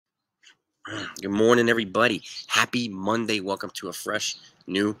Good morning, everybody. Happy Monday. Welcome to a fresh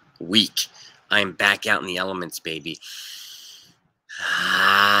new week. I am back out in the elements, baby.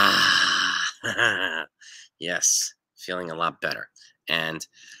 Yes, feeling a lot better. And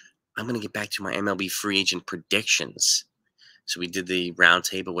I'm going to get back to my MLB free agent predictions. So we did the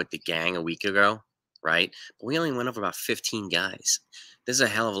roundtable with the gang a week ago, right? But we only went over about 15 guys. There's a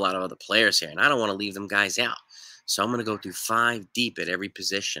hell of a lot of other players here, and I don't want to leave them guys out. So I'm going to go through 5 deep at every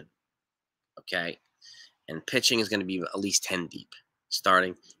position, okay? And pitching is going to be at least 10 deep,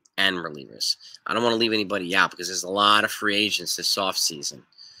 starting and relievers. I don't want to leave anybody out because there's a lot of free agents this offseason.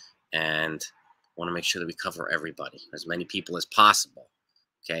 And I want to make sure that we cover everybody, as many people as possible.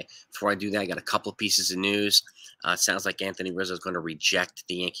 Okay. Before I do that, I got a couple of pieces of news. It sounds like Anthony Rizzo is going to reject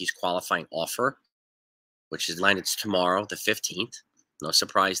the Yankees qualifying offer, which is lined it's tomorrow, the 15th. No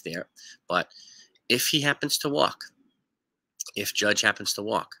surprise there. But if he happens to walk, if Judge happens to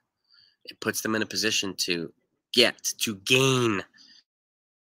walk, it puts them in a position to gain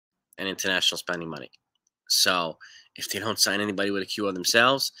an international spending money. So if they don't sign anybody with a QO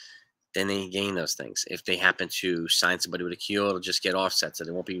themselves, then they gain those things. If they happen to sign somebody with a QO, it'll just get offset, so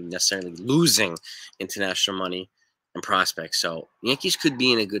they won't be necessarily losing international money and prospects. So Yankees could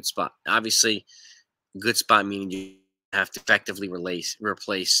be in a good spot. Obviously, good spot meaning you have to effectively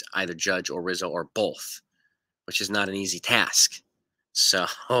replace either Judge or Rizzo or both, which is not an easy task. So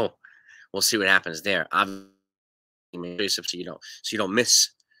we'll see what happens there. Obviously, so you don't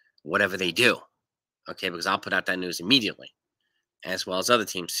miss whatever they do. Okay, because I'll put out that news immediately, as well as other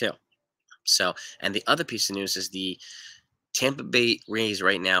teams too. So, and the other piece of news is the Tampa Bay Rays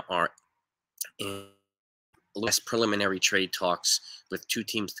right now are in last preliminary trade talks with 2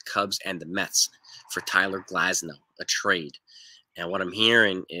 teams, the Cubs and the Mets, for Tyler Glasnow, a trade. And what I'm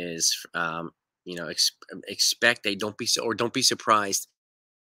hearing is, expect don't be surprised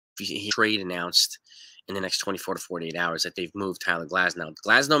if he trade announced in the next 24 to 48 hours that they've moved Tyler Glasnow.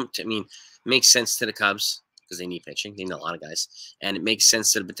 Glasnow, I mean, makes sense to the Cubs because they need pitching. They need a lot of guys. And it makes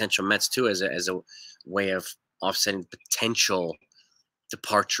sense to the potential Mets, too, as a way of offsetting the potential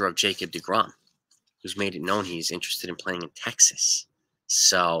departure of Jacob deGrom, who's made it known he's interested in playing in Texas.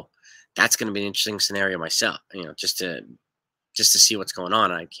 So that's going to be an interesting scenario myself, just to see what's going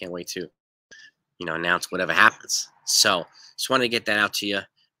on. I can't wait to, announce whatever happens. So just wanted to get that out to you.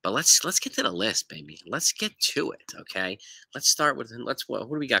 But let's get to the list, baby. Let's get to it, okay? Let's start with what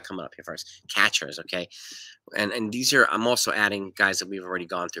do we got coming up here first? Catchers, okay? And these are, I'm also adding guys that we've already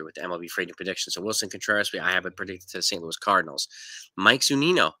gone through with the MLB Trading Predictions. So Wilson Contreras, I have it predicted to the St. Louis Cardinals. Mike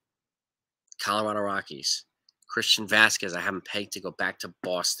Zunino, Colorado Rockies. Christian Vasquez, I have him pegged to go back to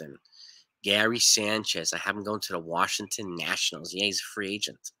Boston. Gary Sanchez, I have him going to the Washington Nationals. Yeah, he's a free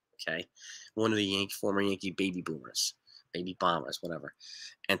agent, okay? One of the former Yankee baby boomers. Baby bombers, whatever.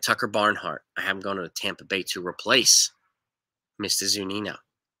 And Tucker Barnhart, I have him going to Tampa Bay to replace Mr. Zunino.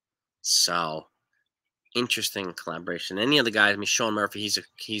 So, interesting collaboration. Any other guys? I mean, Sean Murphy,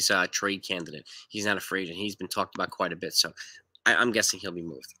 he's a trade candidate. He's not a free agent. He's been talked about quite a bit. So, I'm guessing he'll be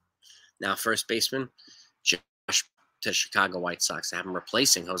moved. Now, first baseman, Josh to Chicago White Sox. I have him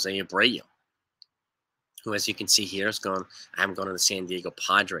replacing Jose Abreu, who, as you can see here, I have him going to the San Diego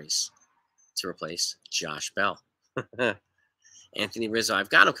Padres to replace Josh Bell. Anthony Rizzo, I've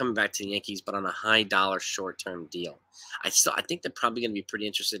got him coming back to the Yankees, but on a high dollar short-term deal. I think they're probably going to be pretty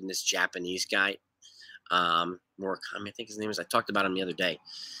interested in this Japanese guy. Murakami, I think his name is. I talked about him the other day,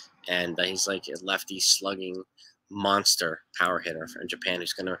 and he's like a lefty slugging monster power hitter from Japan.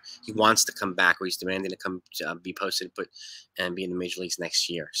 He wants to come back, or he's demanding to come be posted, and be in the major leagues next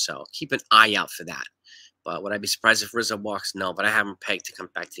year. So keep an eye out for that. But would I be surprised if Rizzo walks? No, but I have him pegged to come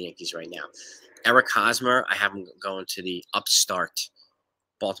back to the Yankees right now. Eric Hosmer, I have him going to the upstart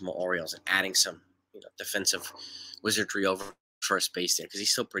Baltimore Orioles and adding some defensive wizardry over first base there because he's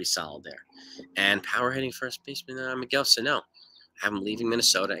still pretty solid there. And power hitting first baseman Miguel Sano, I have him leaving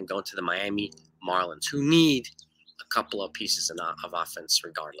Minnesota and going to the Miami Marlins, who need a couple of pieces of offense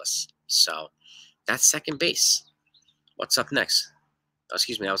regardless. So that's second base. What's up next? Oh,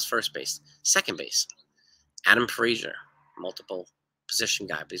 excuse me, that was first base. Second base, Adam Frazier, multiple position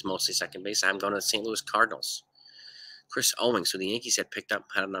guy, but he's mostly second base. I'm going to the St. Louis Cardinals. Chris Owings, so the Yankees had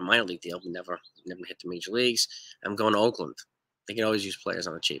on a minor league deal, but never hit the major leagues. I'm going to Oakland. They can always use players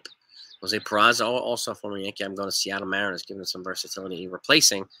on the cheap. Jose Peraza, also a former Yankee. I'm going to Seattle Mariners, giving them some versatility,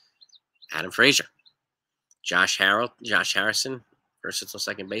 replacing Adam Frazier. Josh Harrison, versatile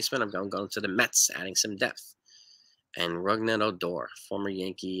second baseman. I'm going to the Mets, adding some depth. And Rougned Odor, former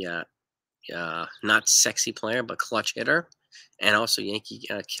Yankee, not sexy player, but clutch hitter, and also Yankee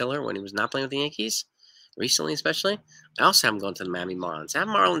killer when he was not playing with the Yankees. recently, especially. I also have him going to the Miami Marlins. I have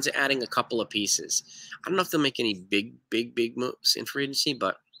Marlins adding a couple of pieces. I don't know if they'll make any big moves in free agency,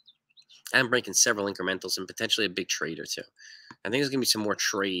 but I'm breaking several incrementals and potentially a big trade or two. I think there's going to be some more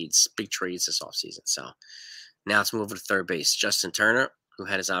trades, big trades this offseason. So now let's move over to third base. Justin Turner, who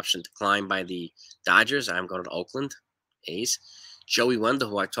had his option declined by the Dodgers. I'm going to Oakland A's. Joey Wendell,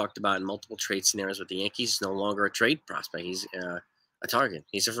 who I talked about in multiple trade scenarios with the Yankees, is no longer a trade prospect. He's a target.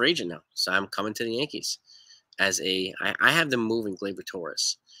 He's a free agent now. So I'm coming to the Yankees. I have them moving Gleyber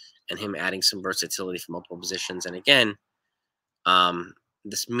Torres and him adding some versatility for multiple positions. And again,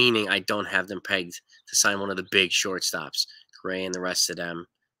 this meaning I don't have them pegged to sign one of the big shortstops, Correa and the rest of them,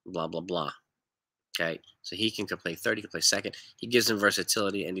 blah, blah, blah. Okay, so he can play third, he can play second. He gives them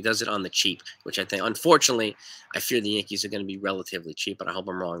versatility, and he does it on the cheap, which I think, unfortunately, I fear the Yankees are going to be relatively cheap, but I hope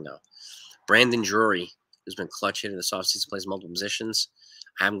I'm wrong, though. Brandon Drury, who's been clutch hitter this offseason, plays multiple positions.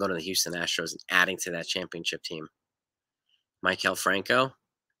 I have him going to the Houston Astros and adding to that championship team. Maikel Franco,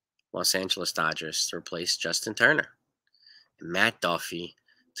 Los Angeles Dodgers to replace Justin Turner. And Matt Duffy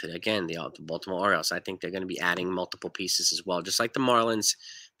to, again, the Baltimore Orioles. I think they're going to be adding multiple pieces as well. Just like the Marlins,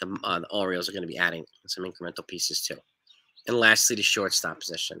 the Orioles are going to be adding some incremental pieces too. And lastly, the shortstop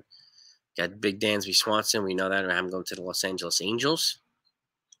position. Got Big Dansby Swanson. We know that. I have him going to the Los Angeles Angels.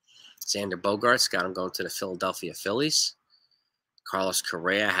 Xander Bogaerts, got him going to the Philadelphia Phillies. Carlos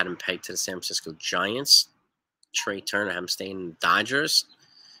Correa, had him pegged to the San Francisco Giants. Trey Turner, had him staying in the Dodgers.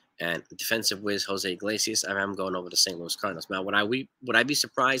 And defensive whiz Jose Iglesias, I have him going over to St. Louis Cardinals. Now, would I be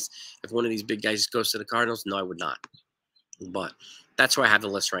surprised if one of these big guys goes to the Cardinals? No, I would not. But that's where I have the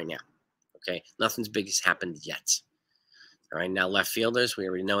list right now. Okay, nothing's big has happened yet. All right, now left fielders. We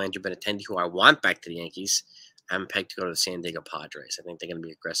already know Andrew Benintendi, who I want back to the Yankees. I'm pegged to go to the San Diego Padres. I think they're going to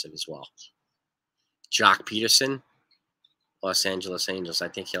be aggressive as well. Jock Peterson, Los Angeles Angels. I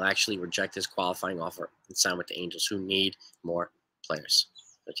think he'll actually reject his qualifying offer and sign with the Angels, who need more players.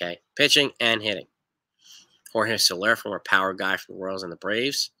 Okay, pitching and hitting. Jorge Soler, former power guy from the Royals and the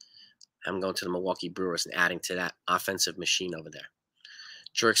Braves. I'm going to the Milwaukee Brewers and adding to that offensive machine over there.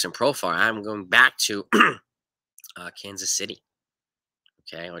 Jurickson Profar, I'm going back to Kansas City.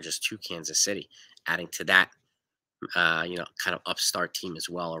 Okay, or just to Kansas City, adding to that, kind of upstart team as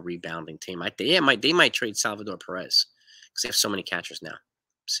well, a rebounding team. They might trade Salvador Perez because they have so many catchers now.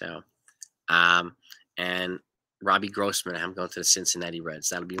 So, and Robbie Grossman, I'm going to the Cincinnati Reds.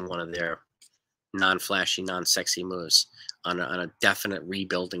 That'll be one of their non-flashy, non-sexy moves on a definite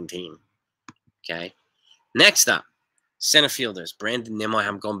rebuilding team. Okay. Next up, center fielders. Brandon Nimmo,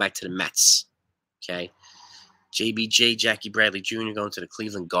 I'm going back to the Mets. Okay. JBJ, Jackie Bradley Jr. going to the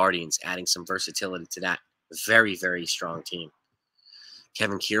Cleveland Guardians, adding some versatility to that very, very strong team.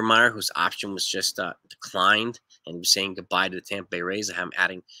 Kevin Kiermaier, whose option was just declined, and he was saying goodbye to the Tampa Bay Rays. I'm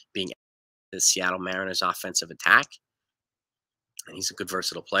being the Seattle Mariners offensive attack. And he's a good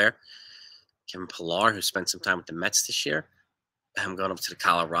versatile player. Kevin Pillar, who spent some time with the Mets this year. I'm going up to the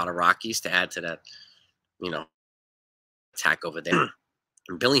Colorado Rockies to add to that, attack over there.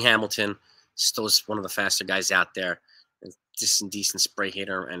 And Billy Hamilton, still is one of the faster guys out there. Just a decent spray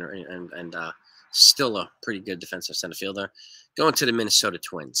hitter and still a pretty good defensive center fielder. Going to the Minnesota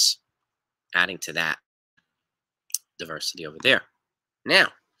Twins, adding to that diversity over there. Now,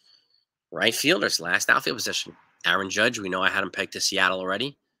 right fielders, last outfield position. Aaron Judge, we know I had him pegged to Seattle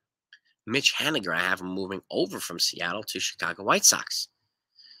already. Mitch Haniger, I have him moving over from Seattle to Chicago White Sox.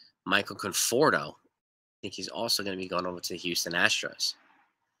 Michael Conforto, I think he's also going to be going over to the Houston Astros.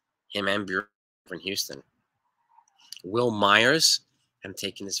 Him and Bureau in Houston. Will Myers, I'm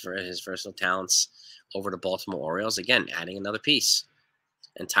taking his versatile talents over to Baltimore Orioles. Again, adding another piece.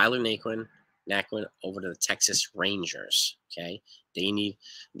 And Tyler Naquin over to the Texas Rangers. Okay,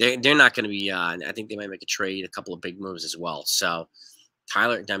 they're not going to be. I think they might make a trade, a couple of big moves as well. So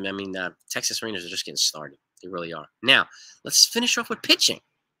Texas Rangers are just getting started. They really are. Now let's finish off with pitching.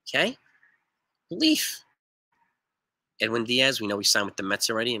 Okay, relief. Edwin Diaz, we know he signed with the Mets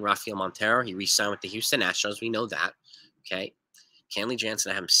already, and Rafael Montero, he re-signed with the Houston Astros. We know that. Okay, Kenley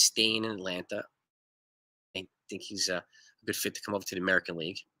Jansen, I have him staying in Atlanta. I think he's a good fit to come over to the American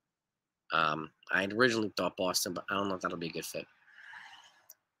League. I had originally thought Boston, but I don't know if that'll be a good fit.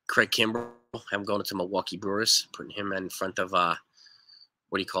 Craig Kimbrell, I'm going to Milwaukee Brewers, putting him in front of,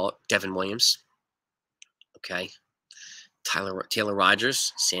 Devin Williams. Okay. Taylor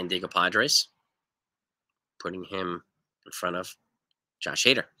Rogers, San Diego Padres, putting him in front of Josh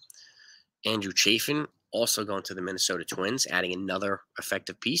Hader. Andrew Chafin, also going to the Minnesota Twins, adding another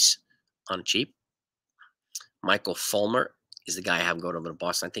effective piece on cheap. Michael Fulmer is the guy I have going over to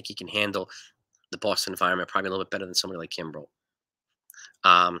Boston. I think he can handle the Boston environment probably a little bit better than somebody like Kimbrell.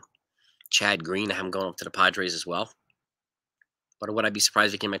 Chad Green, I have him going up to the Padres as well. But would I be surprised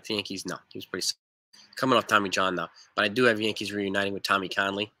if he came back to the Yankees? No, he was pretty coming off Tommy John, though. But I do have Yankees reuniting with Tommy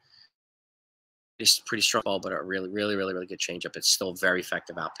Conley. It's pretty strong ball, but a really, really, really, really good changeup. It's still very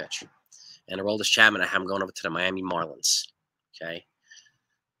effective out pitch. And Aroldis Chapman, I have him going over to the Miami Marlins. Okay.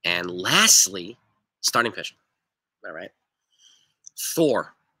 And lastly, starting pitching. All right.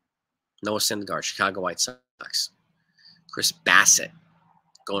 Thor, Noah Syndergaard, Chicago White Sox. Chris Bassett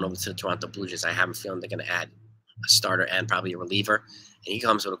going over to the Toronto Blue Jays. I have a feeling they're going to add a starter and probably a reliever. And he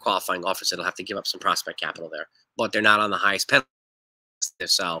comes with a qualifying offer, so they'll have to give up some prospect capital there. But they're not on the highest penalty,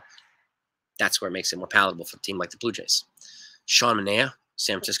 so that's where it makes it more palatable for a team like the Blue Jays. Sean Manaea,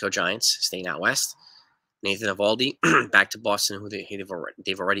 San Francisco Giants, staying out west. Nathan Eovaldi, back to Boston, who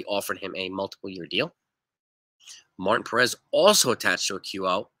they've already offered him a multiple-year deal. Martin Perez, also attached to a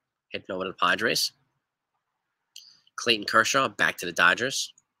QO, heading over to the Padres. Clayton Kershaw, back to the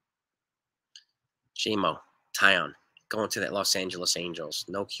Dodgers. J-Mo, Tyon, going to the Los Angeles Angels.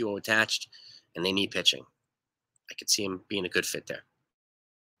 No QO attached, and they need pitching. I could see him being a good fit there.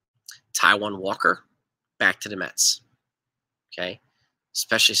 Taijuan Walker, back to the Mets. Okay?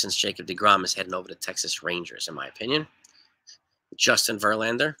 Especially since Jacob deGrom is heading over to Texas Rangers, in my opinion. Justin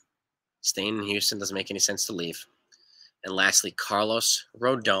Verlander, staying in Houston, doesn't make any sense to leave. And lastly, Carlos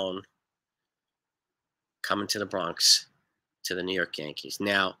Rodon, coming to the Bronx, to the New York Yankees.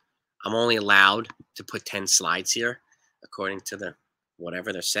 Now, I'm only allowed to put 10 slides here, according to the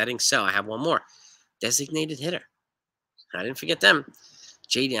whatever they're setting. So I have one more. Designated hitter. I didn't forget them.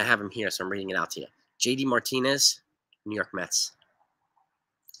 JD, I have him here, so I'm reading it out to you. JD Martinez, New York Mets.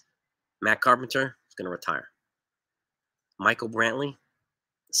 Matt Carpenter is going to retire. Michael Brantley,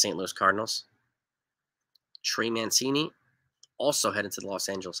 St. Louis Cardinals. Trey Mancini, also headed to the Los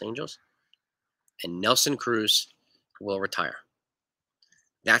Angeles Angels. And Nelson Cruz will retire.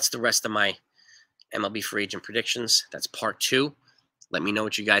 That's the rest of my MLB free agent predictions. That's part 2. Let me know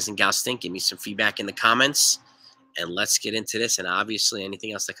what you guys and gals think. Give me some feedback in the comments. And let's get into this. And obviously,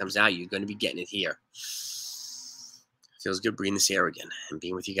 anything else that comes out, you're going to be getting it here. Feels good breathing this air again and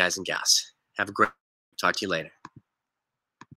being with you guys and gals. Have a great talk to you later.